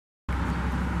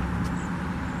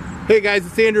Hey guys,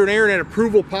 it's Andrew and Aaron at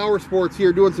Approval Power Sports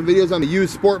here doing some videos on the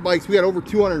used sport bikes. We got over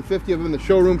 250 of them in the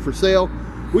showroom for sale.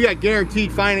 We got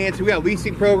guaranteed financing, we got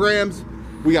leasing programs,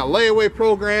 we got layaway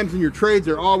programs, and your trades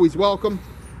are always welcome.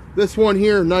 This one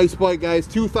here, nice bike guys,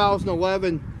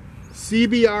 2011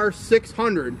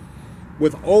 CBR600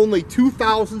 with only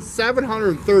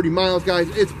 2,730 miles guys.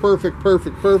 It's perfect.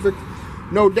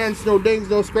 No dents, no dings,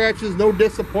 no scratches, no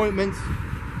disappointments.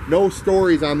 No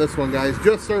stories on this one, guys.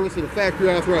 Just serviced at a factory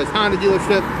authorized Honda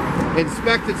dealership.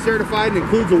 Inspected, certified, and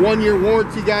includes a 1-year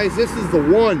warranty, guys. This is the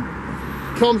one.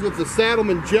 Comes with the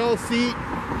Saddleman gel seat,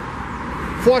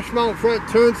 flush mount front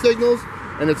turn signals,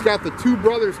 and it's got the Two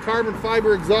Brothers carbon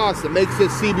fiber exhaust that makes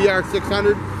this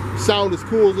CBR600 sound as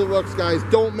cool as it looks, guys.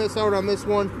 Don't miss out on this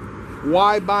one.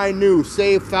 Why buy new?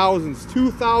 Save thousands.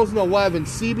 2011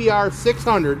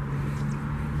 CBR600,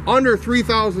 under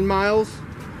 3,000 miles.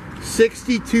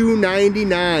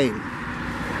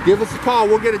 $62.99. Give us a call.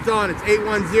 We'll get it done. It's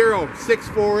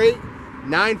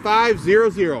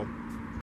 810-648-9500.